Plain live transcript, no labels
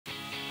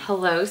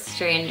Hello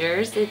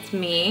strangers, it's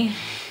me.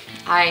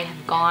 I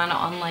have gone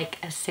on like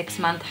a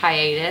 6-month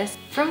hiatus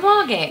from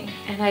vlogging,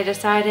 and I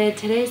decided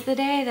today's the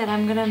day that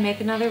I'm gonna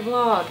make another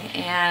vlog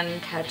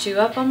and catch you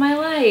up on my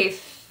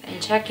life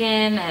and check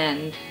in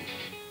and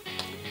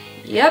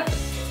yep,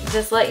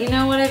 just let you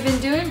know what I've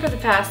been doing for the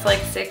past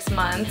like 6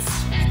 months.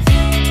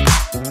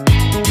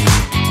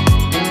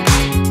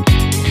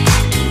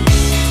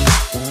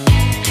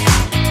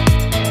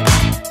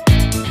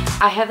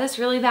 I have this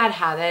really bad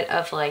habit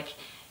of like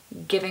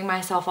giving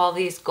myself all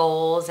these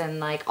goals and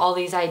like all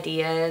these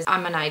ideas.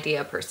 I'm an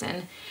idea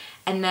person.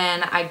 And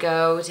then I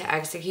go to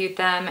execute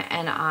them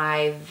and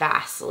I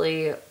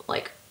vastly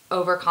like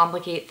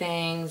overcomplicate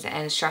things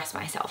and stress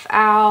myself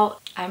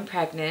out. I'm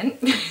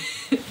pregnant.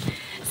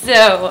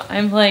 So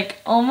I'm like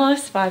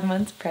almost 5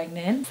 months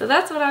pregnant. So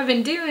that's what I've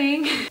been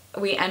doing.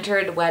 We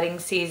entered wedding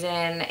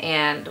season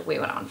and we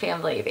went on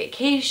family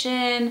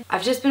vacation.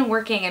 I've just been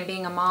working and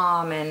being a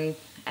mom, and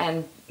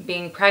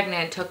being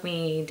pregnant took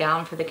me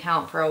down for the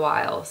count for a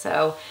while.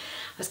 So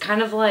I was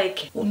kind of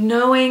like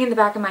knowing in the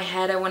back of my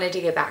head I wanted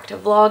to get back to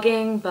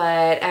vlogging,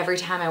 but every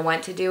time I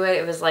went to do it,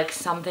 it was like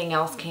something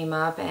else came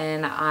up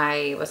and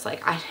I was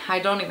like, I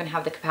don't even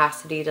have the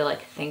capacity to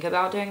like think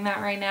about doing that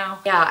right now.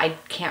 Yeah, I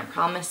can't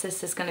promise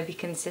this is gonna be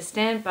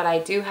consistent, but I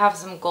do have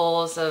some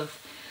goals of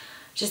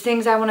just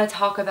things I want to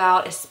talk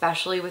about,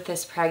 especially with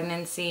this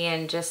pregnancy,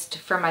 and just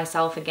for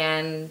myself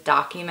again,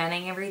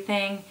 documenting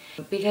everything,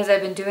 because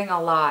I've been doing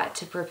a lot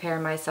to prepare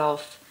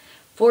myself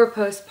for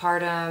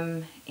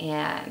postpartum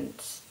and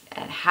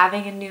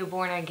having a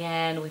newborn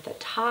again with a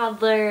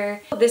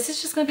toddler. This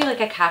is just gonna be like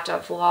a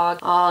catch-up vlog.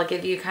 I'll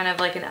give you kind of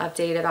like an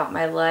update about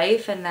my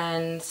life and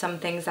then some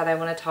things that I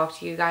want to talk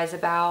to you guys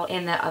about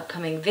in the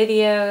upcoming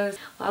videos.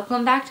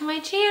 Welcome back to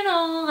my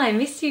channel. I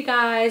missed you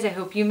guys. I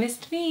hope you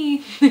missed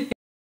me.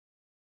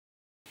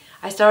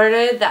 I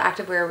started the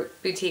activewear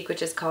boutique,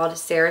 which is called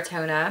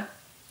Serotonin.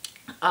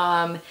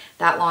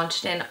 That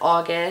launched in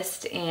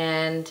August,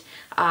 and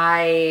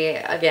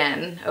I,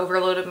 again,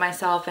 overloaded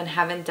myself and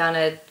haven't done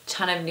a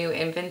ton of new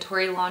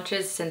inventory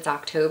launches since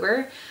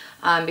October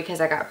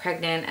because I got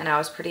pregnant and I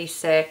was pretty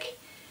sick,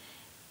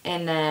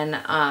 and then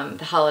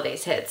the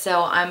holidays hit.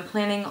 So I'm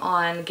planning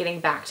on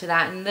getting back to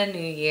that in the new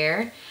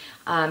year.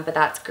 But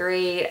that's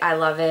great. I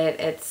love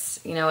it. It's,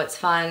 you know, it's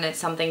fun. It's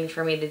something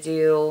for me to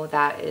do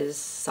that is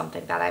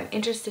something that I'm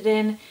interested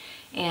in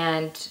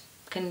and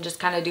can just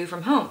kind of do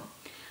from home.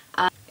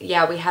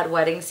 Yeah, we had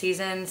wedding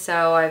season,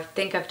 so I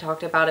think I've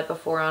talked about it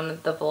before on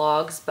the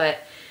vlogs, but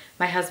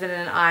my husband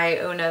and I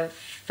own a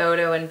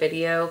photo and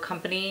video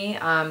company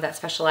that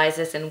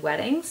specializes in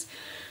weddings.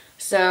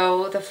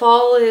 So the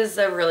fall is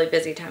a really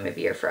busy time of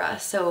year for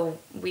us. So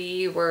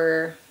we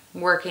were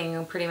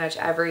working pretty much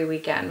every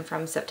weekend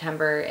from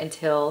September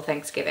until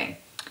Thanksgiving.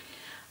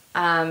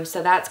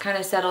 So that's kind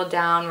of settled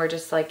down. We're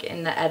just like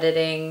in the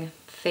editing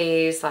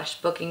phase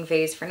 / booking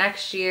phase for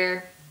next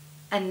year.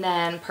 And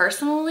then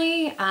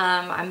personally,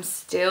 I'm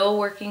still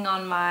working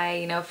on my,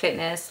 you know,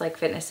 fitness. Like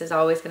fitness is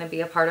always going to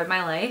be a part of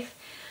my life.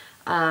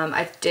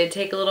 I did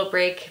take a little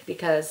break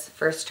because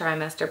first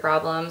trimester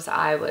problems,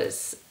 I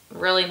was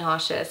really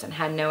nauseous and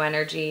had no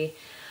energy.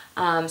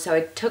 So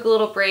I took a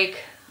little break.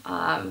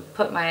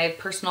 Put my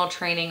personal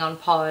training on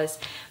pause,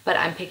 but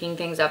I'm picking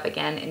things up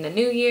again in the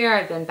new year.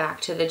 I've been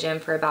back to the gym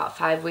for about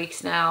 5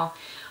 weeks now.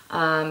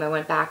 I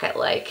went back at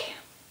like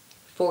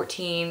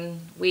 14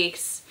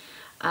 weeks.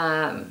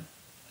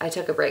 I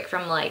took a break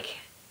from like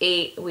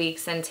 8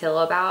 weeks until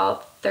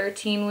about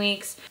 13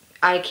 weeks.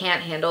 I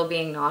can't handle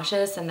being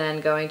nauseous and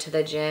then going to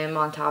the gym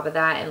on top of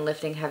that and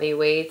lifting heavy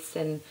weights,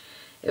 and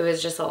it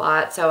was just a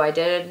lot. So I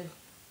did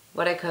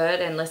what I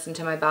could and listened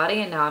to my body,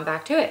 and now I'm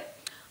back to it.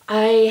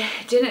 I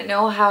didn't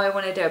know how I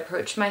wanted to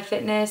approach my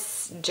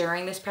fitness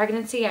during this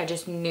pregnancy. I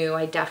just knew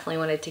I definitely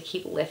wanted to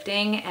keep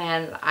lifting,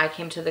 and I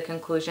came to the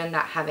conclusion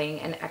that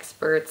having an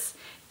expert's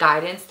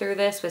guidance through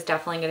this was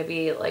definitely going to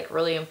be like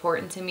really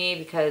important to me,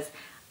 because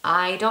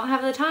I don't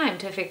have the time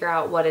to figure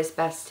out what is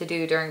best to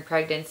do during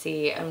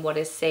pregnancy and what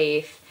is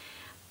safe.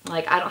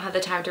 Like, I don't have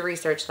the time to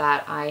research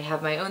that. I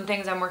have my own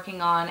things I'm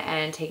working on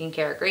and taking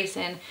care of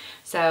Grayson,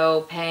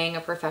 so paying a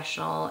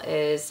professional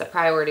is a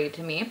priority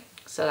to me.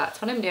 So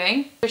that's what I'm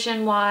doing.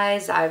 Nutrition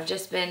wise, I've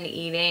just been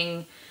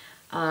eating,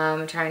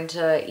 trying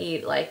to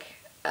eat like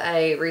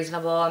a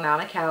reasonable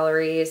amount of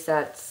calories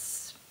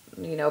that's,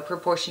 you know,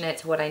 proportionate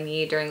to what I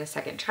need during the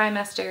second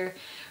trimester.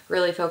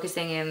 Really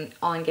focusing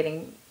on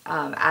getting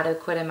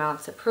adequate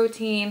amounts of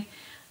protein,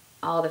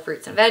 all the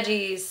fruits and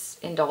veggies,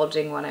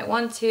 indulging when I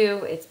want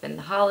to. It's been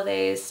the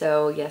holidays,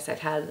 so yes, I've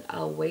had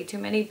way too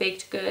many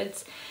baked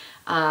goods.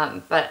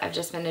 But I've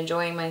just been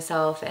enjoying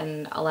myself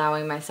and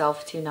allowing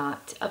myself to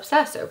not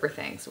obsess over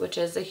things, which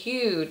is a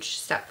huge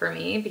step for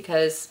me,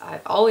 because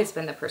I've always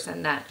been the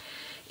person that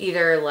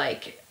either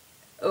like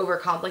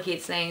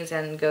overcomplicates things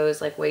and goes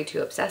like way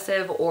too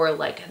obsessive, or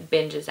like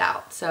binges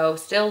out. So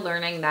still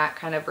learning that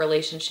kind of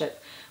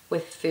relationship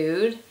with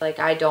food. Like,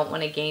 I don't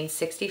want to gain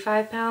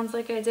 65 pounds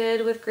like I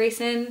did with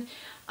Grayson.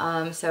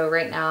 So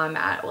right now I'm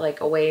at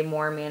like a way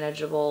more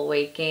manageable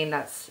weight gain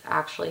that's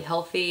actually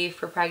healthy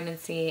for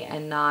pregnancy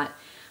and not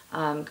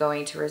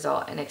going to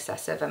result in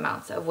excessive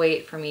amounts of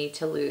weight for me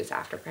to lose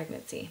after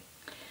pregnancy.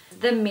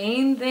 The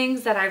main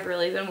things that I've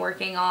really been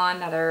working on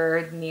that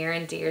are near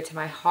and dear to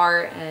my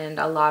heart, and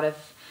a lot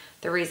of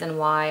the reason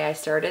why I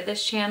started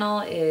this channel,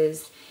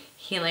 is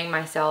healing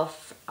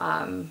myself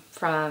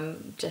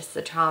from just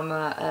the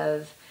trauma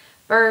of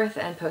birth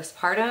and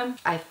postpartum.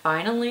 I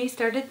finally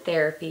started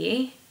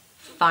therapy.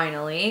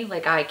 Finally,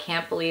 like I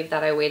can't believe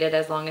that I waited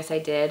as long as I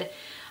did.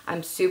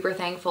 I'm super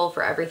thankful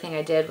for everything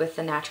I did with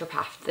the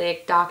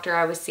naturopathic doctor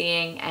I was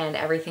seeing and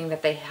everything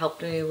that they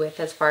helped me with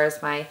as far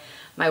as my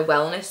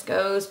wellness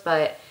goes,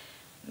 but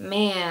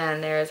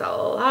man, there's a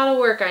lot of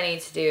work I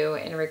need to do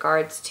in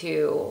regards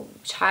to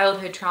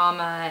childhood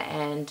trauma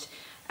and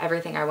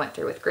everything I went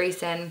through with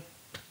Grayson.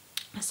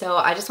 So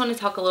I just want to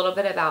talk a little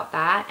bit about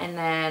that, and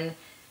then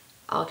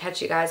I'll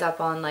catch you guys up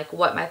on like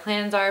what my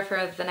plans are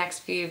for the next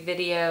few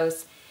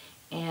videos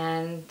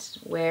and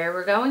where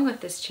we're going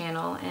with this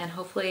channel, and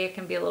hopefully it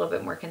can be a little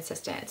bit more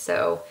consistent.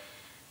 So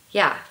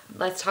yeah,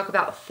 let's talk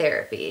about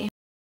therapy.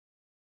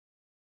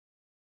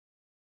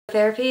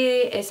 Therapy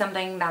is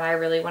something that I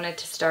really wanted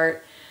to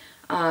start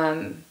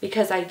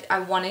because I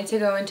wanted to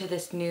go into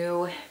this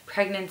new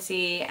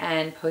pregnancy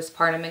and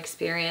postpartum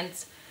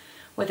experience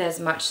with as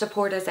much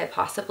support as I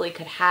possibly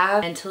could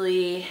have,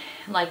 mentally,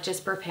 like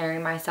just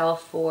preparing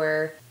myself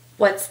for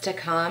what's to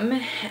come,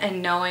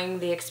 and knowing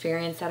the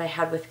experience that I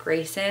had with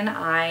Grayson.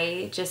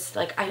 I just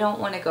like, I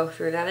don't want to go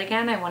through that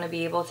again. I want to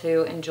be able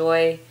to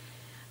enjoy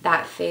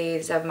that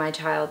phase of my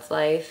child's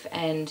life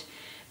and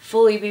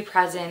fully be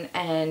present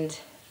and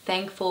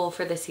thankful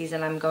for the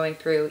season I'm going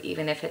through,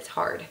 even if it's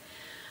hard.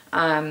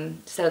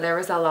 So there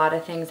was a lot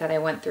of things that I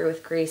went through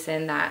with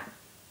Grayson that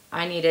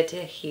I needed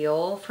to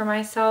heal for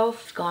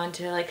myself. I've gone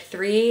to like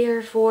 3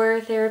 or 4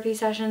 therapy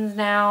sessions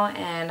now,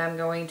 and I'm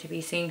going to be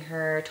seeing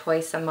her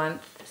twice a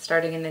month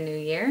starting in the new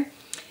year.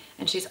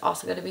 And she's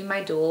also going to be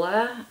my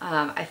doula.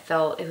 I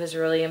felt it was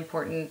really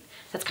important.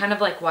 That's kind of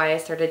like why I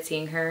started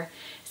seeing her.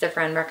 A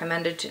friend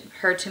recommended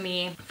her to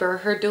me for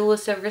her doula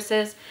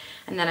services,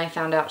 and then I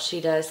found out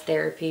she does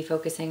therapy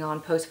focusing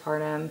on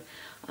postpartum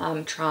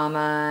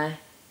trauma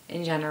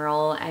in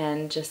general,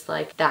 and just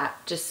like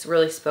that just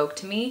really spoke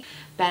to me.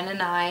 Ben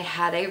and I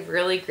had a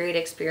really great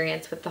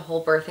experience with the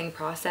whole birthing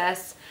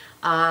process.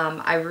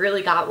 I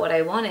really got what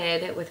I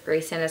wanted with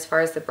Grayson as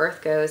far as the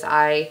birth goes.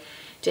 I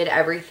did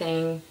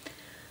everything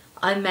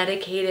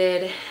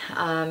unmedicated,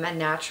 a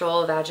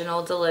natural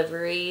vaginal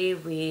delivery.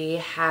 We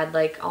had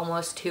like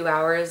almost 2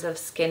 hours of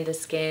skin to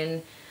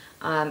skin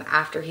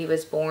after he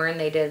was born.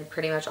 They did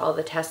pretty much all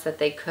the tests that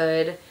they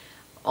could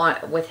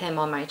with him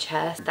on my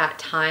chest. That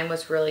time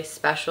was really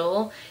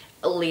special,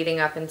 leading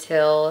up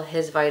until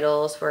his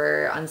vitals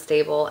were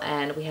unstable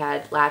and we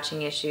had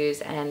latching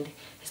issues and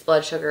his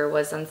blood sugar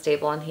was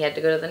unstable and he had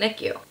to go to the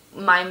NICU.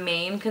 My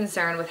main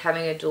concern with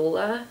having a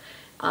doula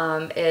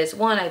is,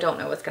 one, I don't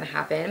know what's going to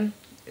happen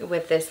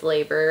with this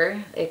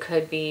labor. It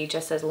could be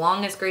just as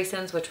long as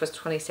Grayson's, which was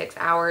 26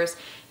 hours.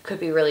 It could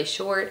be really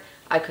short.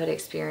 I could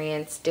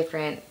experience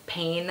different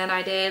pain than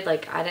I did.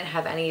 Like, I didn't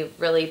have any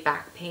really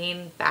back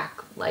pain,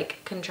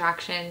 like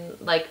contraction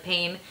like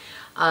pain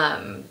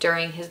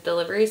during his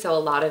delivery. So a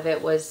lot of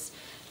it was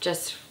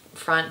just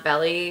front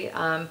belly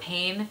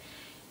pain.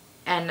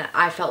 And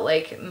I felt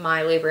like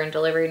my labor and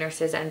delivery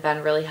nurses and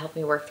Ben really helped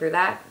me work through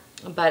that.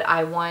 But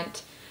I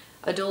want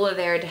a doula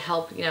there to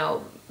help, you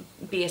know,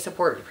 be a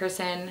support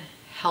person,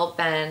 help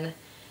Ben,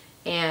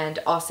 and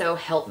also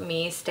help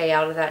me stay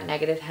out of that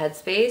negative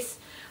headspace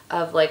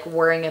of like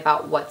worrying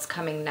about what's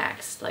coming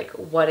next, like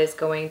what is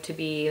going to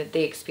be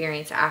the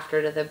experience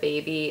after the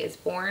baby is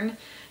born.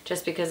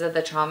 Just because of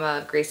the trauma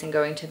of Grayson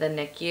going to the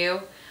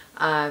NICU,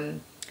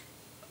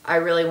 I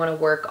really want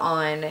to work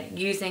on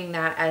using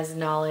that as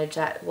knowledge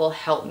that will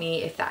help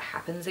me if that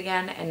happens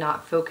again, and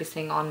not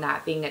focusing on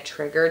that being a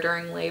trigger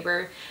during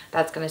labor.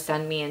 That's going to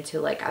send me into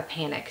like a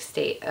panic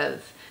state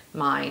of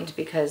mind,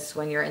 because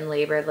when you're in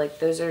labor, like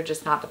those are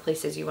just not the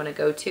places you want to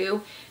go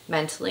to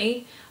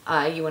mentally.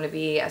 You want to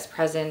be as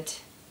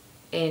present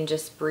in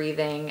just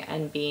breathing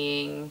and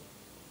being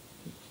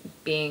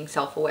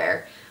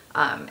self-aware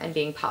and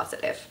being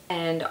positive.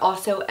 And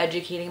also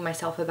educating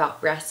myself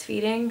about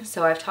breastfeeding.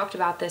 So I've talked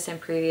about this in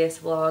previous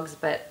vlogs,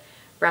 but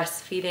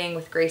breastfeeding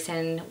with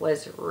Grayson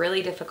was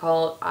really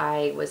difficult.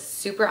 I was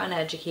super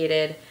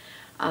uneducated.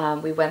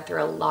 We went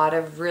through a lot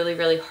of really,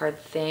 really hard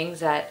things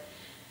that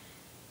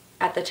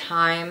at the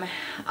time,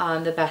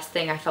 the best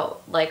thing I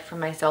felt like for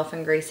myself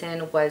and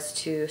Grayson was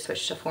to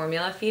switch to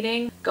formula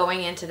feeding.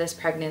 Going into this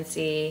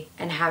pregnancy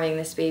and having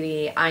this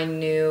baby, I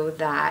knew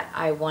that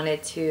I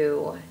wanted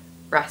to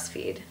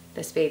breastfeed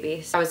this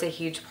baby. So that was a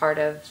huge part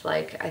of,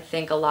 like, I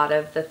think a lot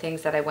of the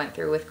things that I went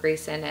through with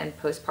Grayson and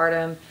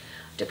postpartum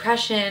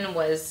depression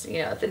was,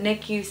 you know, the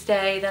NICU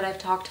stay that I've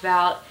talked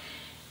about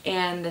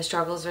and the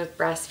struggles with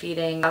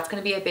breastfeeding. That's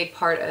going to be a big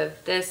part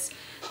of this.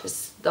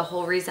 The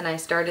whole reason I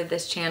started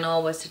this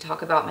channel was to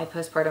talk about my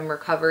postpartum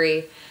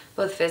recovery,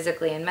 both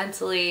physically and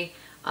mentally.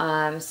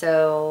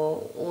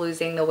 So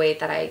losing the weight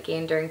that I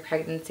gained during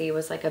pregnancy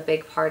was like a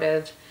big part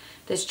of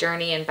this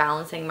journey and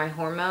balancing my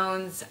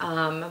hormones.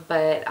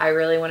 But I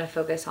really want to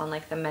focus on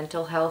like the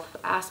mental health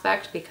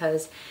aspect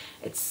because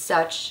it's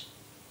such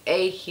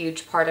a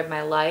huge part of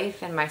my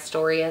life and my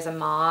story as a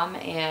mom,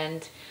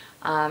 and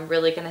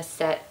really gonna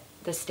set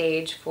the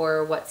stage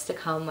for what's to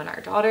come when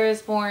our daughter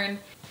is born.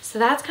 So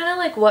that's kind of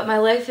like what my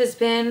life has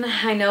been.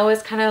 I know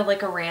it's kind of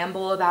like a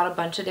ramble about a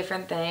bunch of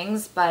different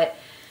things, but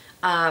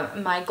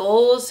my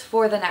goals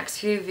for the next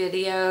few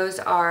videos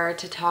are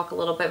to talk a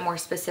little bit more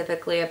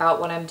specifically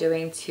about what I'm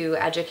doing to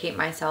educate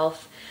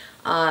myself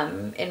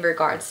in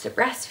regards to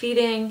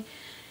breastfeeding,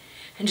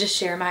 and just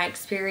share my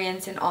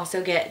experience, and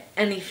also get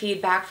any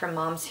feedback from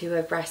moms who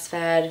have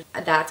breastfed.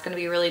 That's going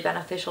to be really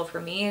beneficial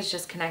for me, is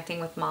just connecting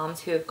with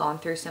moms who have gone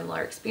through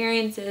similar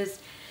experiences.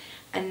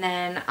 And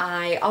then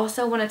I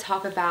also want to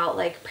talk about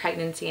like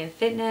pregnancy and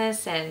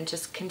fitness, and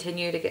just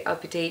continue to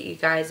update you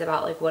guys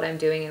about like what I'm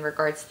doing in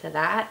regards to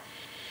that.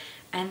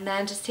 And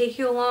then just take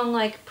you along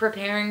like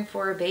preparing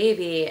for a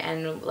baby,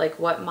 and like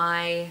what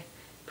my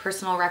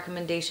personal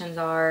recommendations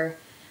are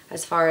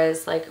as far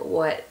as like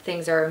what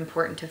things are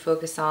important to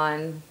focus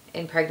on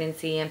in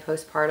pregnancy and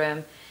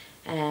postpartum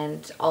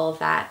and all of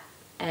that,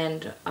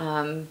 and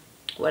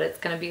what it's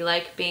gonna be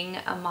like being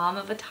a mom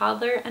of a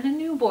toddler and a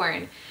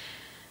newborn.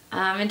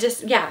 And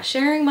just, yeah,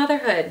 sharing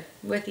motherhood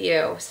with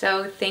you.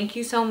 So thank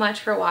you so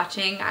much for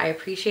watching. I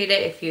appreciate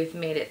it. If you've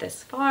made it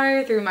this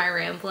far through my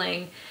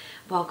rambling,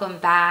 welcome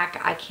back.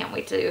 I can't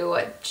wait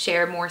to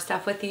share more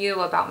stuff with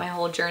you about my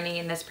whole journey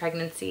in this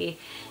pregnancy.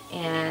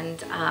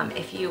 And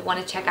if you want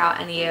to check out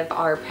any of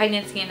our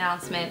pregnancy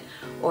announcement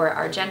or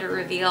our gender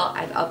reveal,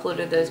 I've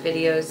uploaded those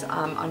videos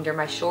under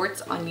my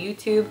shorts on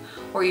YouTube,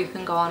 or you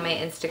can go on my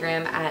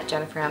Instagram at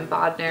Jennifer M.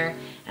 Bodner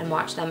and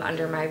watch them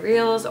under my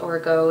reels, or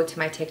go to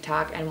my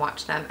TikTok and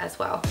watch them as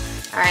well.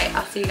 All right,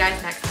 I'll see you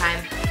guys next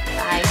time.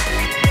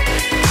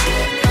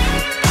 Bye.